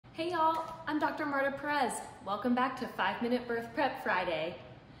Hey y'all, I'm Dr. Marta Perez. Welcome back to 5-Minute Birth Prep Friday.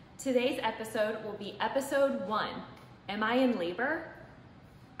 Today's episode will be episode 1, Am I in labor?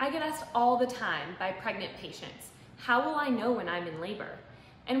 I get asked all the time by pregnant patients, how will I know when I'm in labor?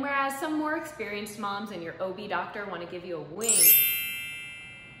 And whereas some more experienced moms and your OB doctor want to give you a wink,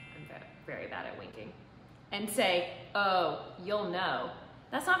 I'm very bad at winking, and say, oh, you'll know.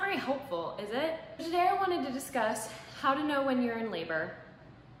 That's not very helpful, is it? Today I wanted to discuss how to know when you're in labor,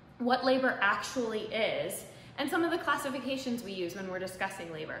 what labor actually is, and some of the classifications we use when we're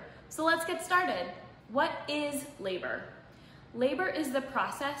discussing labor. So let's get started. What is labor? Labor is the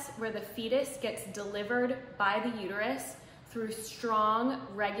process where the fetus gets delivered by the uterus through strong,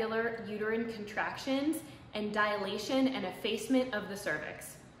 regular uterine contractions and dilation and effacement of the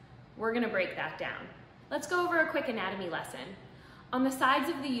cervix. We're gonna break that down. Let's go over a quick anatomy lesson. On the sides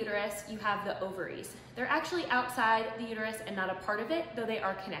of the uterus, you have the ovaries. They're actually outside the uterus and not a part of it, though they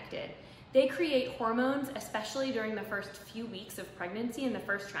are connected. They create hormones, especially during the first few weeks of pregnancy in the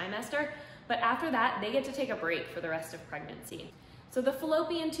first trimester, but after that, they get to take a break for the rest of pregnancy. So the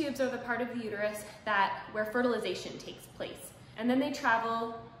fallopian tubes are the part of the uterus where fertilization takes place. And then they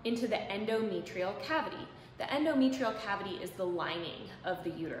travel into the endometrial cavity. The endometrial cavity is the lining of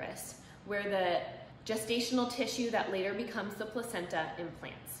the uterus, where the gestational tissue that later becomes the placenta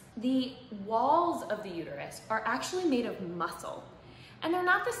implants. The walls of the uterus are actually made of muscle, and they're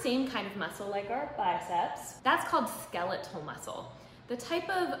not the same kind of muscle like our biceps. That's called skeletal muscle. The type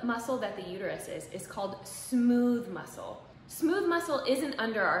of muscle that the uterus is called smooth muscle. Smooth muscle isn't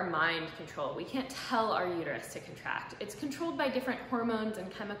under our mind control. We can't tell our uterus to contract. It's controlled by different hormones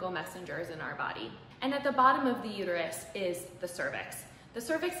and chemical messengers in our body. And at the bottom of the uterus is the cervix. The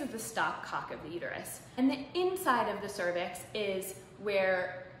cervix is the stopcock of the uterus. And the inside of the cervix is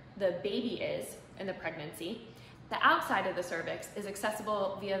where the baby is in the pregnancy. The outside of the cervix is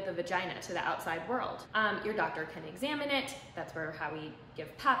accessible via the vagina to the outside world. Your doctor can examine it. That's how we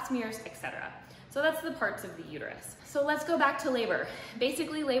give pap smears, etc. So that's the parts of the uterus. So let's go back to labor.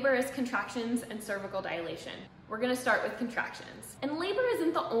 Basically, labor is contractions and cervical dilation. We're gonna start with contractions. And labor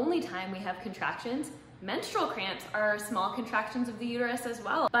isn't the only time we have contractions. Menstrual cramps are small contractions of the uterus as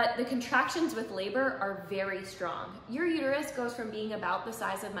well, but the contractions with labor are very strong. Your uterus goes from being about the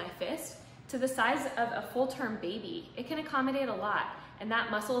size of my fist to the size of a full-term baby. It can accommodate a lot, and that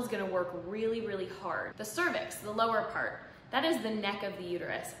muscle is gonna work really, really hard. The cervix, the lower part, that is the neck of the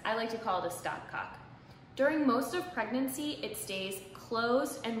uterus. I like to call it a stopcock. During most of pregnancy, it stays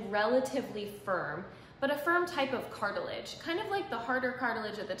closed and relatively firm, but a firm type of cartilage, kind of like the harder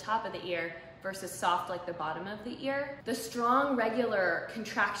cartilage at the top of the ear versus soft like the bottom of the ear. The strong, regular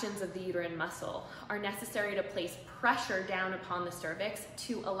contractions of the uterine muscle are necessary to place pressure down upon the cervix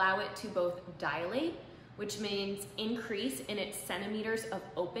to allow it to both dilate, which means increase in its centimeters of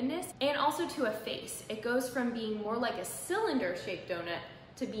openness, and also to efface. It goes from being more like a cylinder-shaped donut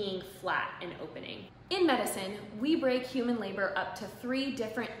to being flat and opening. In medicine, we break human labor up to 3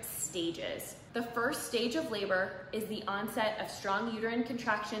 different stages. The first stage of labor is the onset of strong uterine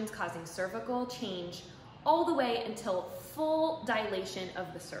contractions causing cervical change all the way until full dilation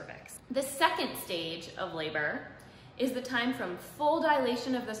of the cervix. The second stage of labor is the time from full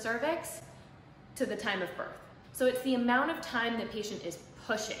dilation of the cervix to the time of birth. So it's the amount of time the patient is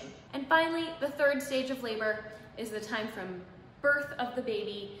pushing. And finally, the third stage of labor is the time from birth of the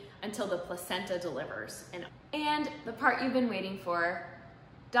baby until the placenta delivers. And the part you've been waiting for,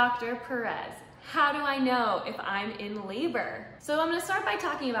 Dr. Perez, how do I know if I'm in labor? So I'm gonna start by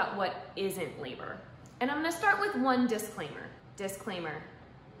talking about what isn't labor. And I'm gonna start with one disclaimer. Disclaimer,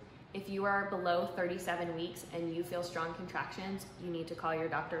 if you are below 37 weeks and you feel strong contractions, you need to call your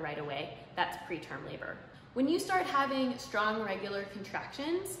doctor right away. That's preterm labor. When you start having strong regular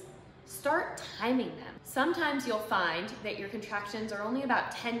contractions, start timing them. Sometimes you'll find that your contractions are only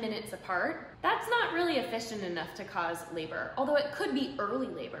about 10 minutes apart. That's not really efficient enough to cause labor, although it could be early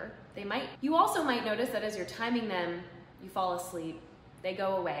labor. You also might notice that as you're timing them, you fall asleep, they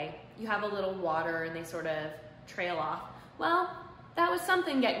go away, you have a little water and they sort of trail off. Well, that was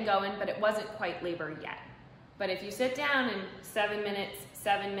something getting going, but it wasn't quite labor yet. But if you sit down in 7 minutes,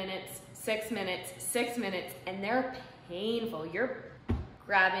 7 minutes, 6 minutes, 6 minutes, and they're painful, you're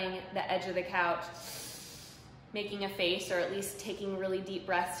grabbing the edge of the couch, making a face, or at least taking really deep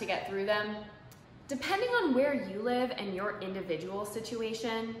breaths to get through them. Depending on where you live and your individual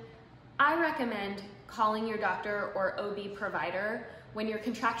situation, I recommend calling your doctor or OB provider when your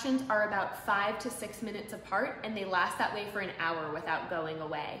contractions are about 5 to 6 minutes apart and they last that way for an hour without going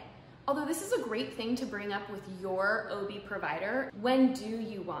away. Although this is a great thing to bring up with your OB provider, when do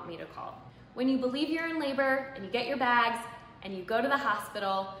you want me to call? When you believe you're in labor and you get your bags and you go to the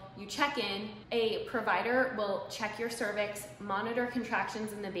hospital, you check in, a provider will check your cervix, monitor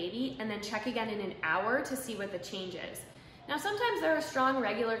contractions in the baby, and then check again in an hour to see what the change is. Now, sometimes there are strong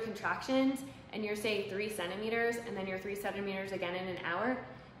regular contractions and you're, say, 3 centimeters, and then you're 3 centimeters again in an hour.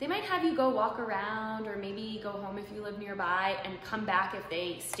 They might have you go walk around or maybe go home if you live nearby and come back if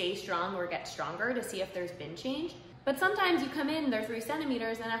they stay strong or get stronger to see if there's been change. But sometimes you come in, they're 3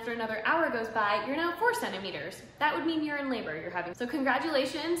 centimeters, and after another hour goes by, you're now 4 centimeters. That would mean you're in labor you're having. So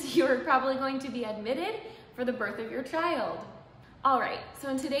congratulations, you're probably going to be admitted for the birth of your child. All right, so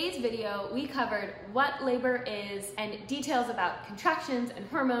in today's video, we covered what labor is and details about contractions and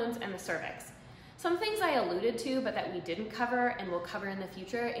hormones and the cervix. Some things I alluded to, but that we didn't cover and will cover in the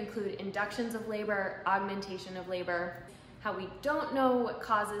future include inductions of labor, augmentation of labor, how we don't know what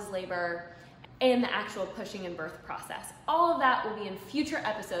causes labor, and the actual pushing and birth process. All of that will be in future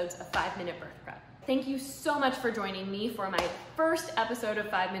episodes of 5-Minute Birth Prep. Thank you so much for joining me for my first episode of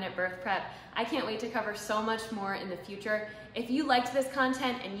 5-Minute Birth Prep. I can't wait to cover so much more in the future. If you liked this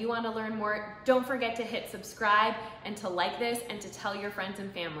content and you want to learn more, don't forget to hit subscribe and to like this and to tell your friends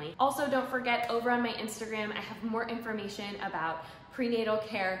and family. Also, don't forget, over on my Instagram, I have more information about prenatal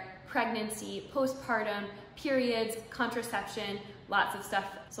care, pregnancy, postpartum, periods, contraception, lots of stuff.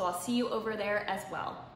 So I'll see you over there as well.